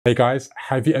Hey guys,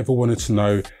 have you ever wanted to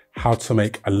know how to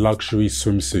make a luxury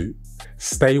swimsuit?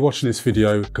 Stay watching this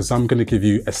video because I'm going to give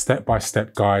you a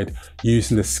step-by-step guide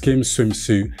using the SKIMS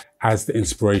Swimsuit as the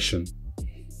inspiration.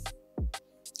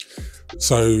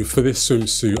 So for this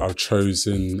swimsuit, I've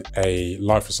chosen a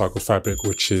life recycled fabric,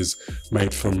 which is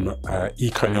made from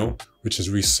Econyl, which is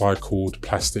recycled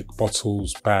plastic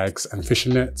bottles, bags, and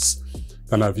fishing nets.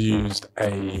 Then I've used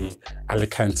a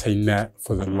Alicante net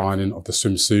for the lining of the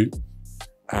swimsuit.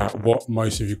 What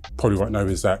most of you probably won't know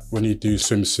is that when you do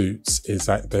swimsuits is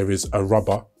that there is a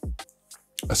rubber,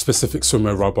 a specific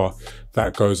swimwear rubber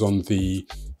that goes on the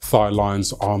thigh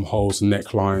lines, armholes,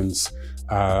 necklines.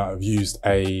 I've used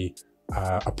a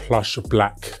plush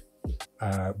black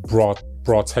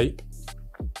bra tape.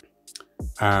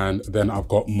 And then I've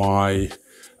got my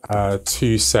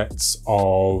two sets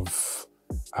of,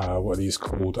 what are these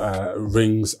called?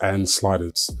 Rings and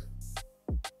sliders.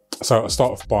 So I'll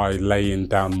start off by laying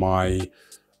down my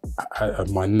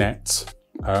net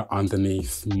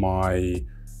underneath my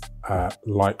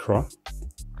lycra.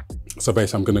 So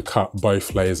basically I'm going to cut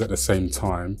both layers at the same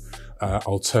time.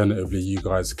 Alternatively, you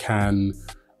guys can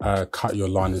cut your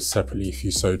linings separately if you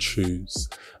so choose.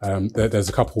 There's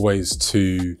a couple ways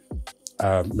to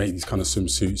make these kind of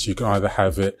swimsuits. You can either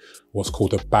have it what's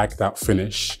called a bagged out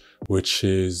finish, which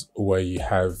is where you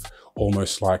have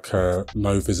almost like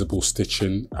no visible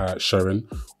stitching showing,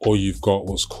 or you've got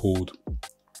what's called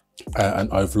an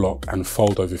overlock and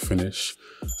fold over finish,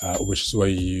 which is where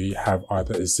you have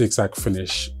either a zigzag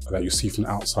finish that you see from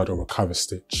the outside or a cover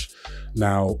stitch.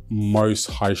 Now, most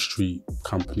high street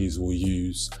companies will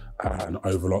use an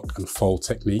overlock and fold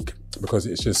technique because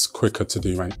it's just quicker to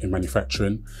do in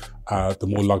manufacturing. The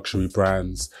more luxury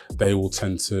brands, they will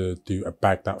tend to do a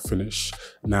bagged out finish.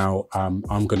 Now, I'm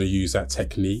going to use that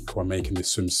technique while making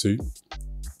this swimsuit.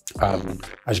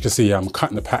 As you can see, I'm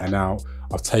cutting the pattern out.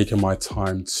 I've taken my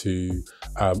time to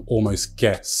almost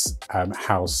guess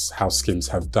how SKIMS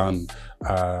have done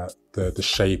the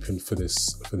shaping for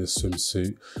this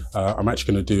swimsuit. I'm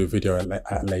actually going to do a video at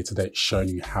a later date showing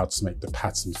you how to make the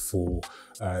pattern for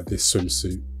this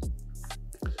swimsuit.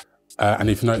 And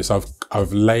if you notice,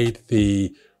 I've laid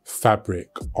the fabric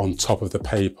on top of the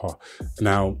paper.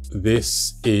 Now,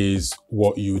 this is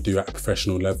what you would do at a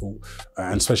professional level,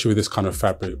 and especially with this kind of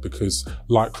fabric, because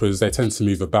lycras, they tend to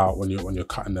move about when you're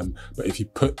cutting them. But if you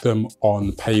put them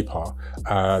on paper,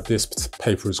 this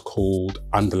paper is called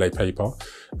underlay paper.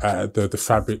 The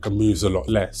fabric moves a lot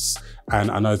less.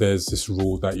 And I know there's this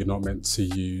rule that you're not meant to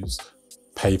use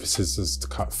paper scissors to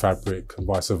cut fabric and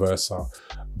vice versa.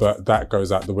 But that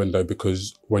goes out the window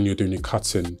because when you're doing your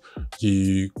cutting,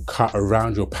 you cut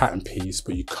around your pattern piece,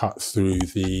 but you cut through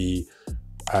the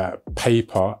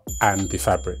paper and the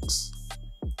fabrics.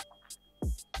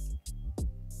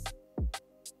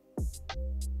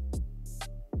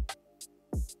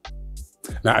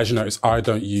 Now, as you notice, I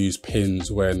don't use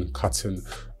pins when cutting,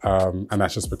 and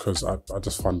that's just because I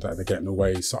just find that they get in the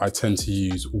way. So I tend to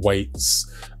use weights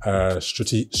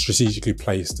strategically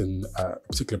placed in a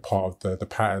particular part of the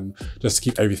pattern, just to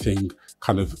keep everything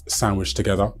kind of sandwiched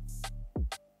together.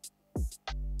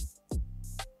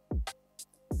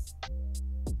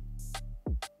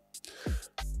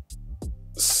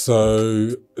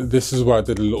 So this is where I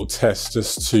did a little test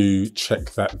just to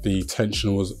check that the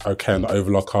tension was okay on the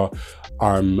overlocker.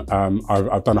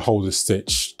 I've done a holder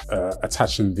stitch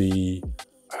attaching the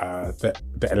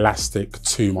elastic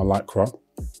to my lycra,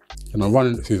 and I'm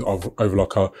running it through the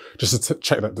overlocker just to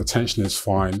check that the tension is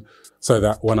fine, so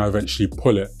that when I eventually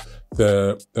pull it,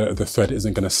 the thread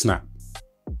isn't going to snap.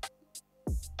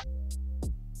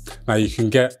 Now, you can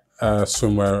get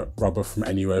swimwear rubber from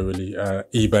anywhere really.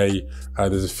 eBay,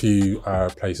 there's a few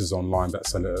places online that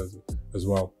sell it as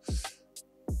well.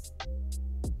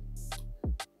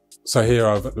 So here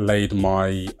I've laid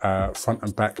my front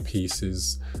and back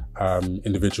pieces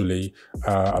individually,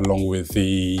 along with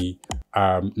the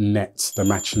net, the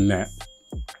matching net.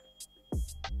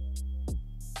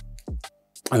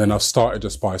 And then I've started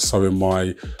just by sewing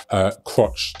my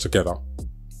crotch together.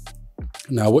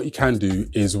 Now, what you can do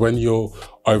is when you're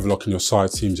overlocking your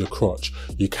side seams, your crotch,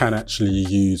 you can actually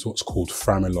use what's called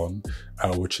Framilon,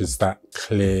 which is that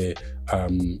clear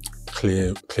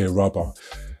rubber.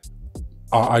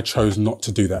 I chose not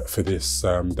to do that for this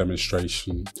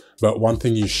demonstration, but one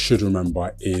thing you should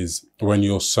remember is when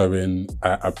you're sewing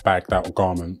a bagged out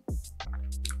garment,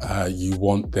 you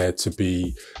want there to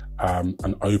be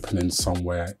an opening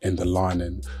somewhere in the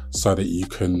lining so that you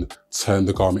can turn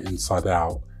the garment inside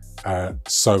out,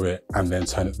 sew it, and then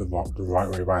turn it the right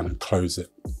way around and close it.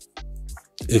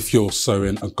 If you're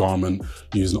sewing a garment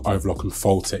using overlock and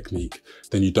fold technique,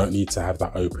 then you don't need to have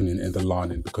that opening in the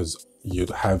lining, because you'd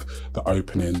have the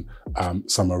opening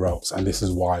somewhere else. And this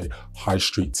is why high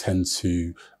street tend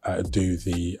to do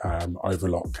the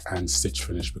overlock and stitch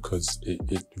finish, because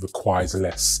it requires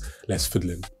less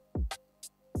fiddling.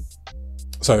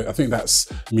 So I think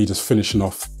that's me just finishing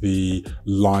off the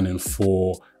lining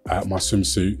for my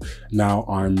swimsuit. Now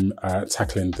I'm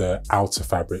tackling the outer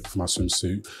fabric for my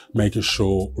swimsuit, making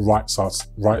sure right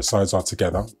sides are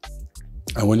together.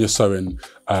 And when you're sewing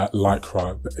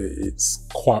lycra, it's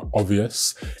quite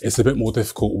obvious. It's a bit more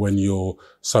difficult when you're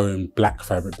sewing black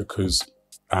fabric, because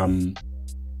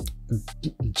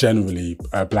generally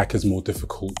black is more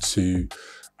difficult to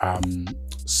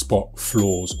spot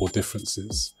flaws or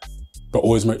differences. But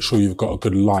always make sure you've got a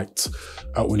good light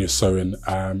when you're sewing.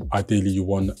 Ideally, you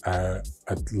want a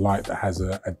light that has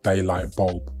a daylight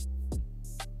bulb.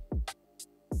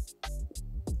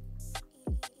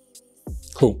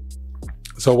 Cool.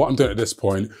 So what I'm doing at this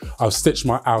point, I've stitched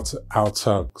my outer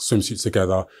swimsuit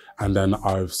together, and then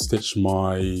I've stitched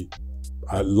my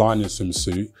lining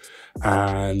swimsuit,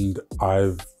 and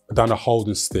I've done a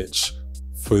holding stitch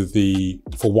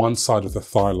for one side of the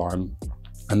thigh line.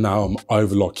 And now I'm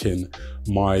overlocking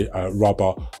my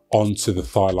rubber onto the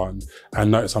thigh line.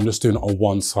 And notice I'm just doing it on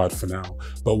one side for now.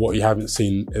 But what you haven't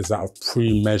seen is that I've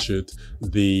pre-measured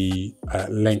the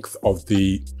length of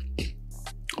the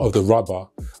rubber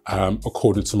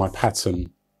according to my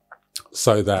pattern,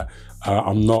 so that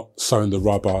I'm not sewing the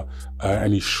rubber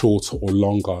any shorter or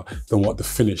longer than what the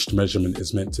finished measurement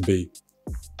is meant to be.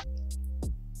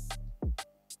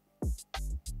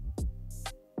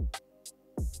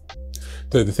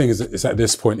 The thing is at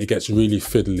this point, it gets really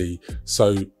fiddly.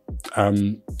 So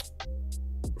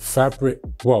fabric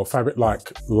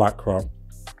like lycra,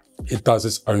 it does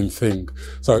its own thing.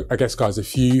 So I guess, guys,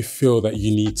 if you feel that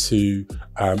you need to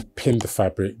pin the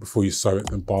fabric before you sew it,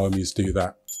 then by all means do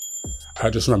that.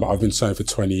 Just remember, I've been sewing for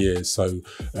 20 years, so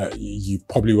you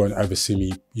probably won't ever see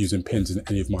me using pins in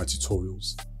any of my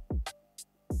tutorials.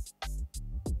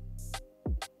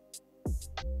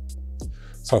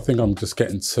 So I think I'm just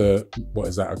getting to, what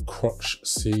is that, a crotch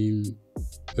seam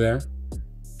there?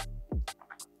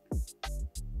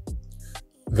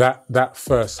 That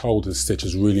first holding stitch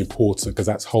is really important, because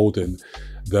that's holding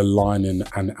the lining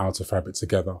and the outer fabric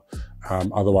together.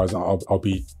 Otherwise, I'll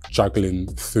be juggling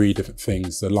three different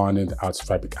things: the lining, the outer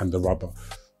fabric, and the rubber.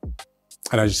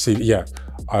 And as you see, yeah,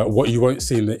 what you won't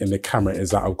see in the camera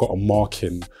is that I've got a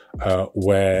marking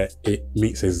where it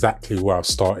meets exactly where I've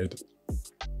started.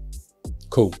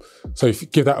 Cool. So if you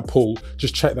give that a pull,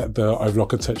 just check that the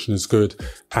overlock tension is good,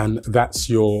 and that's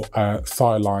your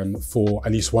thigh line for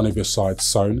at least one of your sides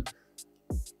sewn.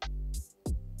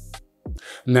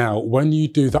 Now, when you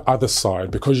do the other side,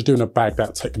 because you're doing a bagged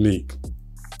out technique,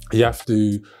 you have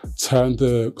to turn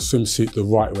the swimsuit the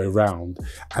right way around,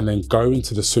 and then go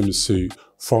into the swimsuit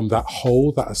from that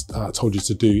hole that I told you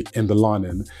to do in the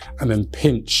lining, and then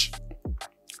pinch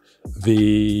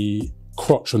the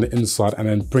crotch on the inside and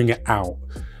then bring it out,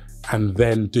 and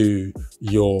then do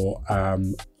your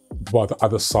the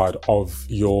other side of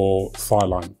your thigh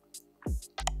line.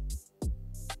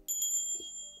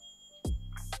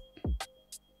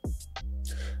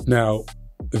 Now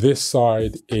this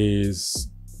side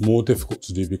is more difficult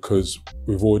to do because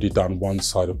we've already done one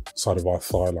side of our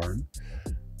thigh line.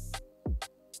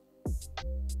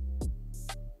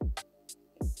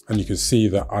 And you can see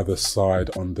the other side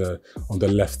on the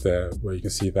left there, where you can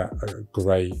see that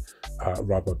grey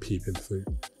rubber peeping through.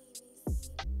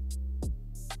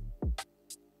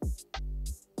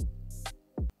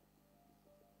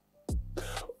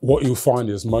 What you'll find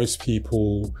is most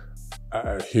people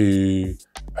who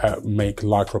make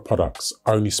lycra products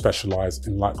only specialize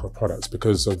in lycra products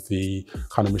because of the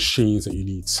kind of machines that you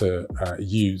need to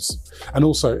use. And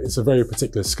also, it's a very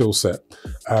particular skill set.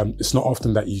 It's not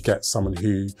often that you get someone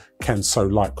who can sew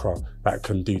lycra, that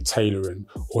can do tailoring,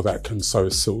 or that can sew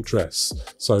a silk dress.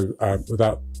 So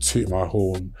without tooting my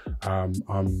horn,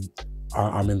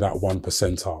 I'm in that 1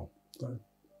 percentile. So.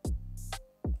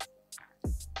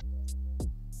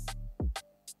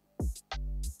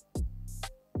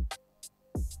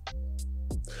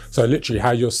 So literally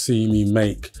how you're seeing me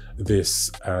make this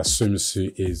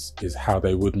swimsuit is how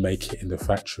they would make it in the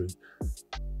factory.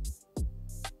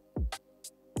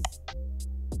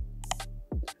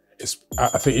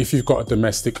 I think if you've got a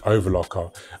domestic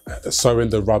overlocker, sewing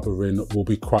the rubber in will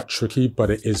be quite tricky, but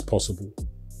it is possible.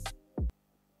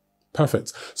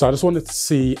 Perfect. So I just wanted to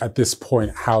see at this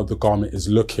point how the garment is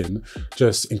looking,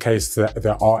 just in case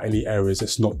there are any areas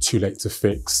it's not too late to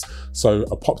fix. So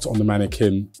I popped it on the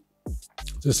mannequin,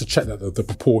 just to check that the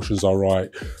proportions are right,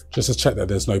 just to check that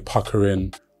there's no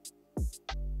puckering.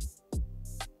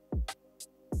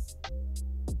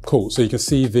 Cool, so you can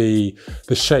see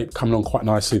the shape coming on quite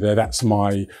nicely there. That's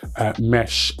my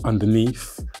mesh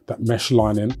underneath, that mesh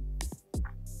lining.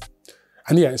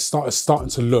 And yeah, it's starting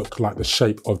to look like the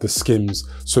shape of the SKIMS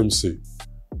swimsuit.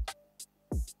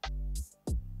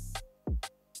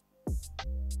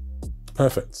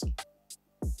 Perfect.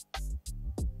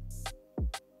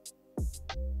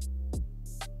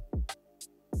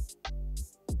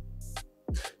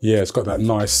 Yeah, it's got that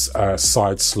nice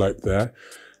side slope there.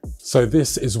 So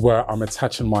this is where I'm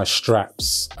attaching my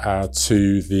straps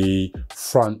to the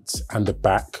front and the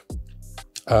back.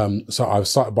 So I've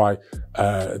started by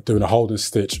doing a holding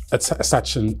stitch,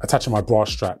 attaching my bra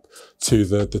strap to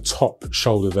the top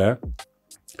shoulder there.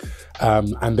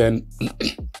 And then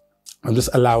I'm just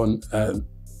allowing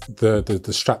the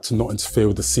strap to not interfere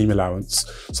with the seam allowance,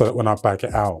 so that when I bag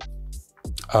it out,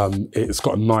 it's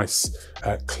got a nice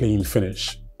clean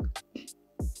finish.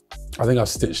 I think I've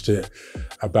stitched it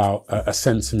about a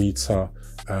centimetre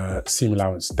seam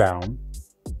allowance down.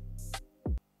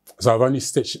 So I've only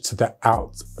stitched it to the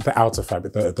outer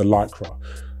fabric, the lycra.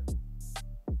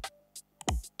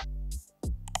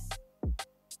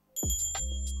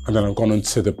 And then I've gone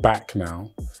into the back now.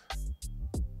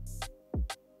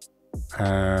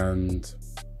 And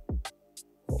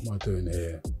what am I doing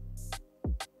here?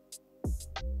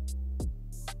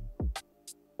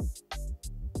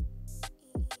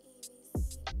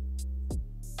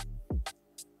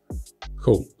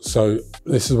 Cool, so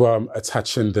this is where I'm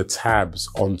attaching the tabs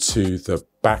onto the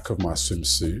back of my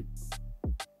swimsuit.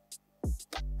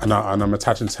 And I'm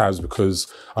attaching tabs because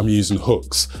I'm using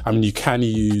hooks. I mean, you can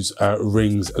use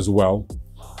rings as well.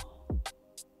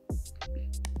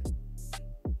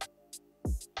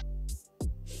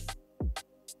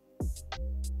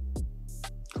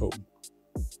 Cool.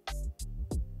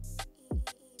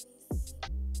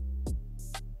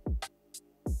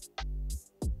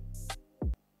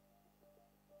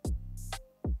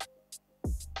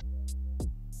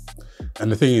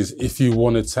 And the thing is, if you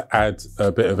wanted to add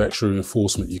a bit of extra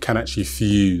reinforcement, you can actually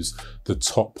fuse the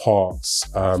top parts,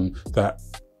 the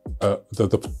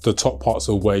top parts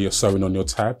of where you're sewing on your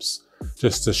tabs,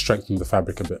 just to strengthen the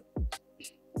fabric a bit.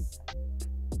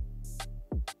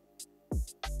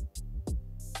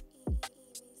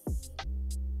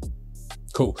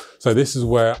 Cool, so this is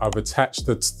where I've attached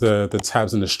the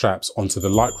tabs and the straps onto the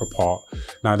lycra part.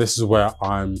 Now this is where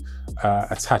I'm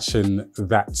attaching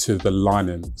that to the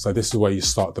lining. So this is where you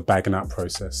start the bagging out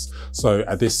process. So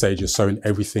at this stage, you're sewing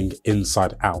everything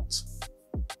inside out.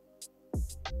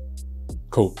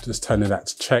 Cool, just turning that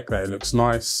to check that it looks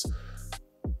nice.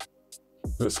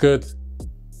 Looks good.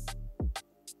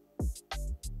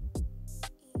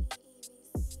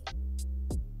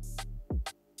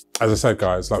 As I said,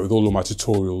 guys, like with all of my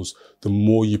tutorials, the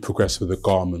more you progress with a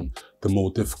garment, the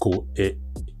more difficult it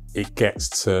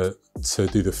gets to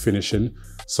do the finishing.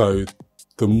 So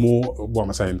the more, what am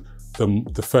I saying?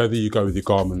 The further you go with your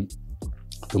garment,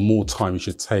 the more time you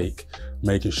should take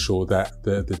making sure that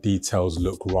the details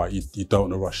look right. You don't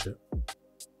want to rush it.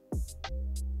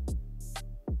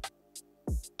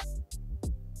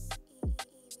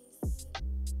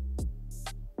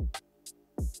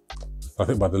 I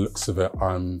think by the looks of it,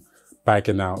 I'm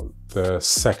bagging out the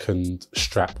second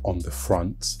strap on the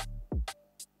front.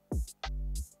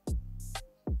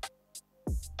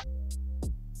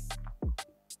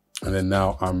 And then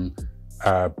now I'm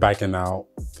bagging out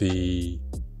the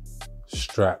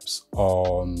straps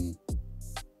on,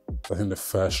 I think the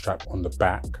first strap on the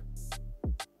back.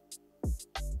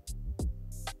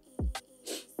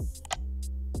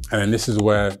 And then this is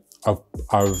where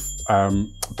I've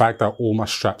bagged out all my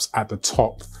straps at the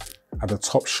top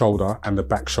shoulder and the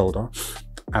back shoulder.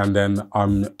 And then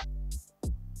I'm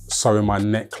sewing my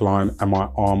neckline and my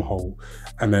armhole.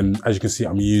 And then as you can see,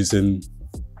 I'm using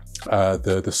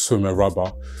the swimmer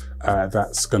rubber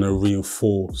that's going to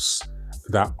reinforce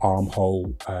that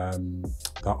armhole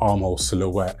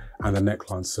silhouette and the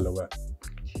neckline silhouette.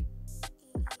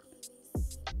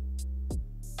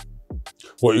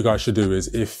 What you guys should do is,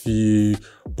 if you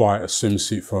buy a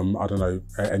swimsuit from, I don't know,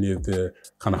 any of the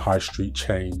kind of high street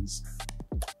chains,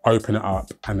 open it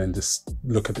up and then just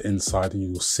look at the inside, and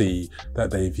you'll see that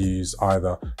they've used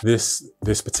either this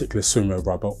particular swimwear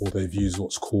rubber, or they've used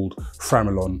what's called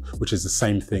Framilon, which is the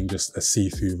same thing, just a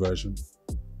see-through version.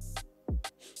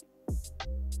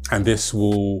 And this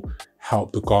will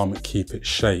help the garment keep its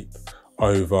shape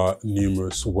over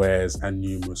numerous wears and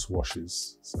numerous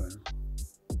washes. So.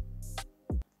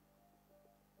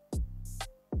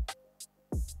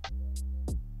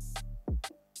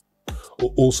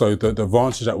 Also, the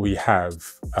advantage that we have,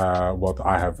 well, that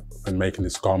I have been making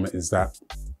this garment, is that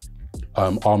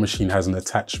our machine has an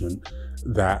attachment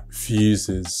that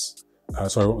fuses,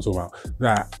 sorry, what was I talking about?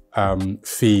 That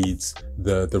feeds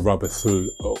the rubber through.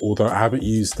 Although I haven't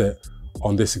used it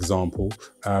on this example,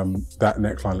 that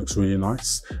neckline looks really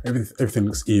nice. Everything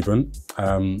looks even.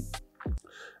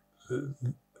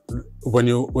 When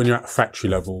you're at factory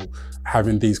level,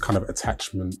 having these kind of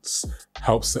attachments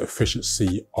helps the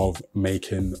efficiency of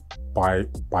making by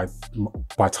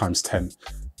times 10.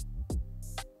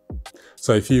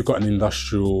 So if you've got an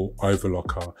industrial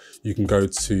overlocker, you can go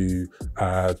to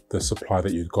the supplier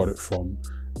that you got it from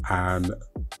and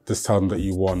just tell them that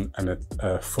you want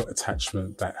a foot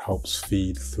attachment that helps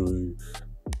feed through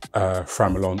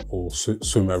Framulon or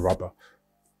swimwear rubber.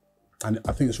 And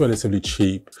I think it's relatively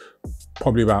cheap,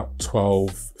 probably about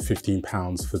 12, 15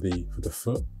 pounds for the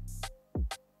foot.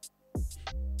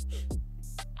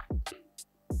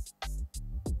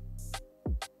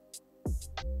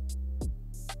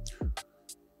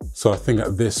 So I think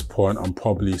at this point, I'm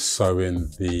probably sewing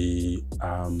the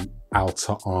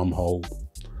outer armhole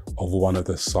of one of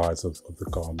the sides of the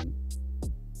garment.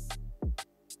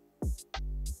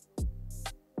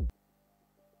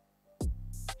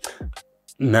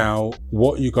 Now,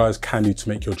 what you guys can do to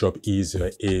make your job easier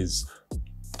is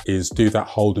do that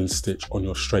holding stitch on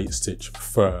your straight stitch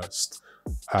first.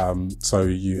 So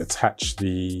you attach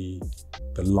the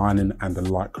lining and the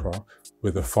lycra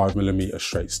with a 5mm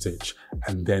straight stitch,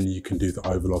 and then you can do the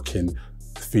overlocking,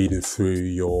 feeding through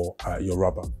your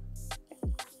rubber.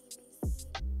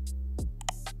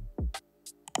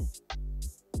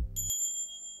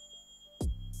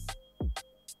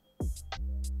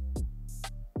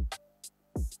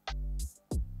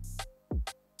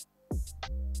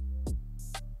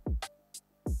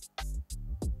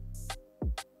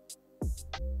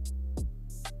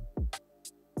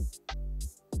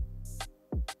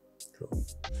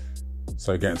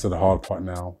 So getting to the hard part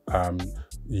now,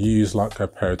 use like a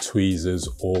pair of tweezers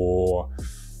or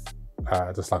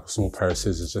just like a small pair of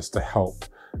scissors just to help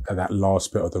that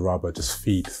last bit of the rubber just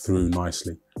feed through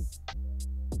nicely.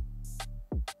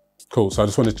 Cool, so I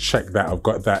just want to check that I've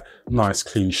got that nice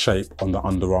clean shape on the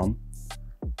underarm.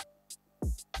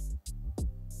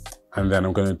 And then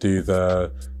I'm going to do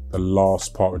the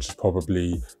last part, which is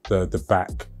probably the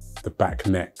back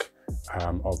neck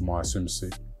of my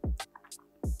swimsuit.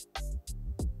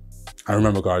 And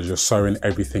remember guys, you're sewing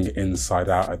everything inside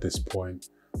out at this point.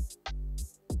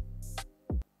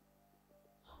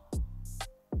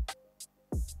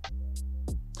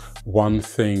 One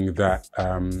thing that,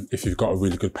 if you've got a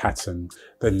really good pattern,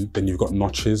 then you've got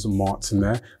notches marked in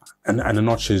there. And a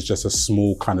notch is just a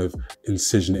small kind of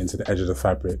incision into the edge of the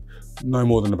fabric, no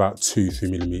more than about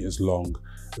 2-3mm long.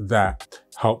 That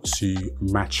helps you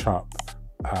match up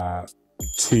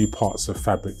two parts of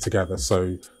fabric together.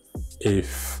 So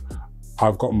if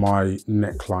I've got my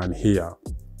neckline here,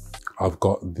 I've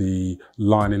got the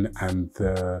lining and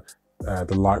the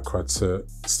lycra to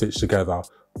stitch together,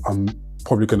 I'm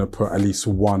probably going to put at least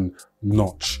one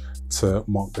notch to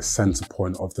mark the center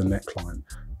point of the neckline.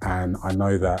 And I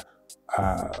know that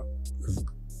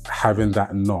having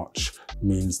that notch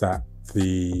means that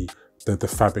the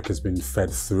fabric has been fed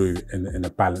through in a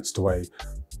balanced way.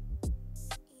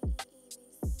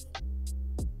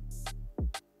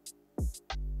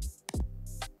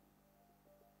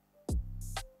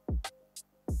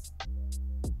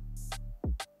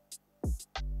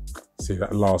 See,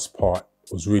 that last part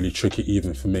was really tricky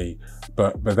even for me,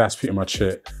 but that's pretty much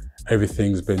it.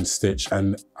 Everything's been stitched,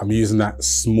 and I'm using that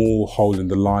small hole in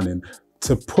the lining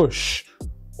to push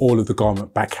all of the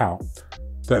garment back out.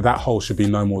 That hole should be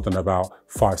no more than about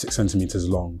 5-6 centimeters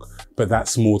long, but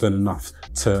that's more than enough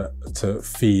to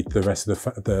feed the rest of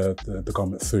the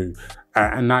garment through.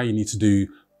 And now you need to do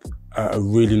a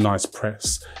really nice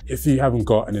press. If you haven't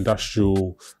got an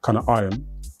industrial kind of iron,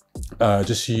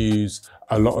 just use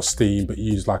a lot of steam, but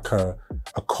use like a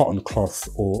cotton cloth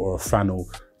or a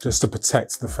flannel just to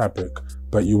protect the fabric.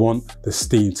 But you want the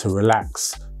steam to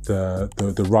relax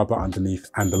the rubber underneath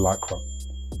and the lycra.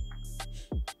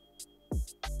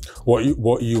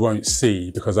 What you won't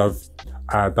see, because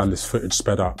I've done this footage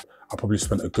sped up, I probably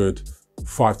spent a good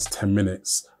 5 to 10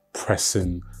 minutes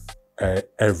pressing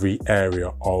every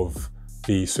area of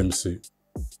the swimsuit.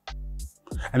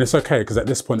 And it's okay, because at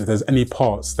this point, if there's any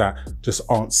parts that just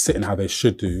aren't sitting how they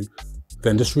should do,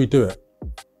 then just redo it.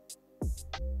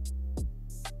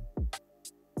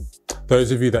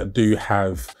 Those of you that do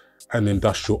have an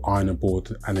industrial ironing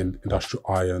board and an industrial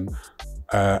iron,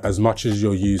 as much as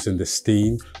you're using the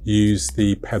steam, use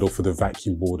the pedal for the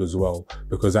vacuum board as well,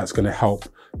 because that's going to help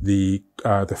the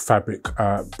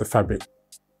fabric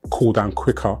cool down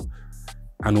quicker,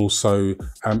 and also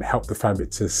help the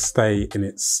fabric to stay in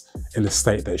the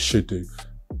state that it should do.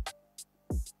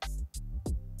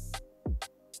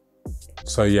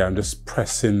 So yeah, I'm just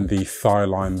pressing the thigh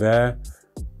line there,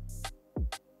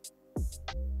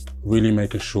 really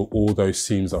making sure all those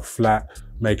seams are flat,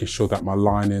 making sure that my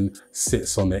lining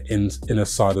sits on the inner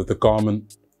side of the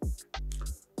garment.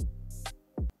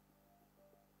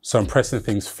 So I'm pressing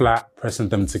things flat, pressing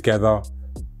them together.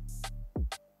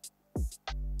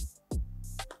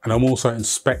 And I'm also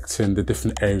inspecting the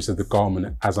different areas of the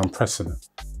garment as I'm pressing it.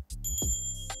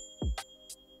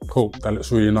 Cool, that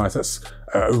looks really nice. That's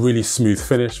a really smooth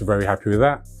finish, very happy with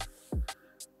that.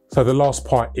 So the last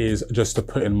part is just to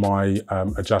put in my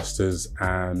adjusters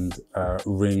and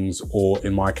rings, or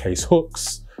in my case,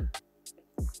 hooks.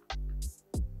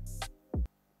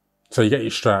 So you get your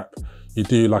strap, you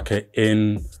do like a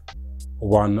in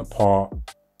one part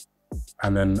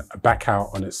and then back out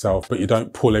on itself, but you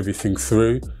don't pull everything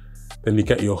through. Then you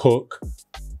get your hook,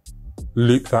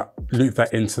 loop that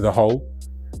into the hole,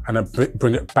 and then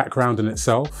bring it back around in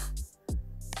itself,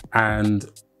 and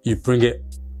you bring it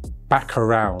back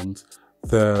around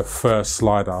the first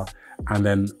slider and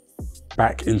then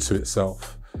back into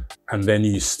itself, and then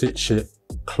you stitch it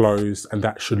closed, and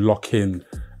that should lock in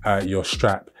your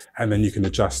strap, and then you can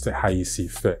adjust it how you see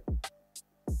fit.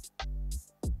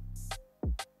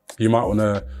 You might want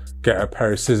to get a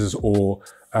pair of scissors or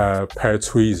a pair of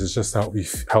tweezers just to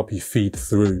help you feed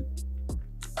through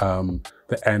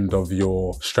the end of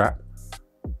your strap.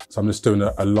 So I'm just doing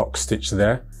a lock stitch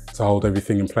there to hold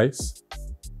everything in place.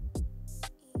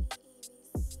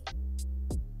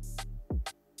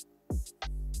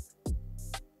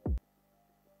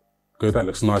 Good, that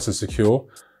looks nice and secure.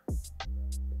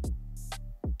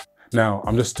 Now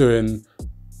I'm just running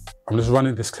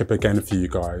this clip again for you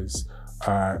guys,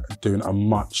 doing a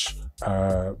much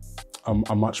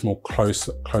more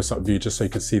close-up view, just so you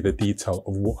can see the detail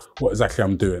of what exactly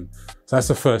I'm doing. So that's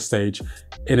the first stage,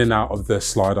 in and out of the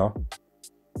slider.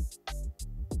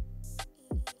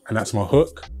 And that's my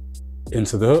hook,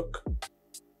 into the hook,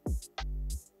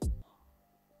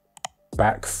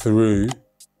 back through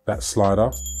that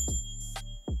slider,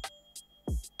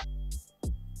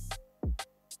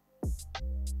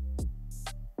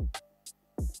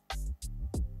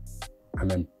 and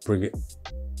then bring it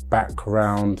back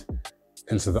around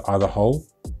into the other hole.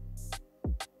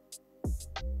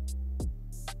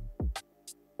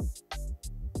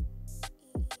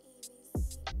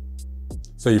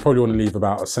 So you probably want to leave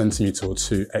about 1 centimeter or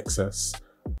 2 excess,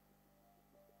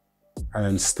 and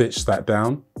then stitch that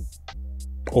down.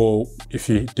 Or if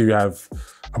you do have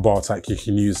a bar tack, you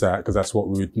can use that, because that's what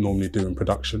we would normally do in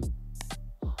production.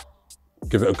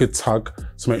 Give it a good tug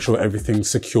to make sure everything's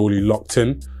securely locked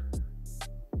in,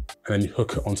 and then you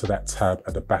hook it onto that tab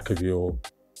at the back of your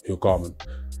garment.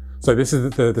 So this is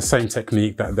the same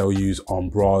technique that they'll use on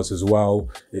bras as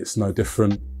well. It's no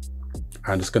different.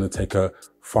 I'm just going to take a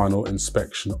final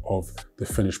inspection of the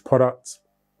finished product.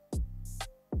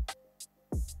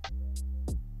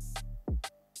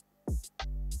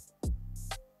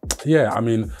 Yeah, I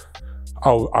mean,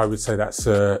 I would say that's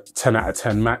a 10 out of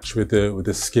 10 match with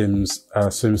the SKIMS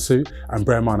swimsuit. And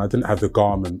bear in mind, I didn't have the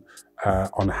garment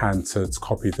on hand to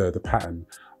copy the pattern.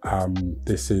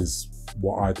 This is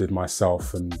what I did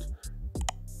myself, and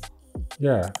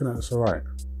yeah, I think that's all right.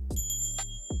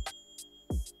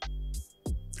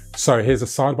 So here's a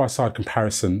side-by-side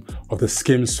comparison of the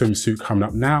SKIMS swimsuit coming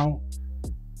up now,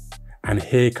 and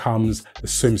here comes the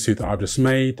swimsuit that I've just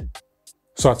made.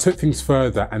 So I took things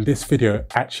further, and this video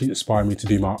actually inspired me to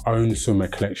do my own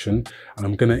swimwear collection, and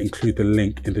I'm going to include the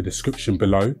link in the description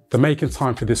below. The making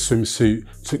time for this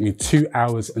swimsuit took me 2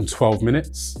 hours and 12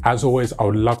 minutes. As always, I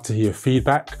would love to hear your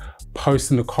feedback.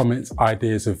 Post in the comments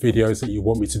ideas of videos that you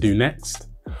want me to do next.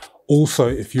 Also,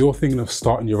 if you're thinking of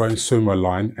starting your own swimwear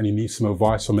line and you need some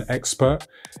advice from an expert,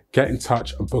 get in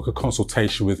touch and book a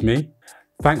consultation with me.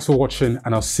 Thanks for watching,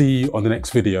 and I'll see you on the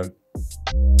next video.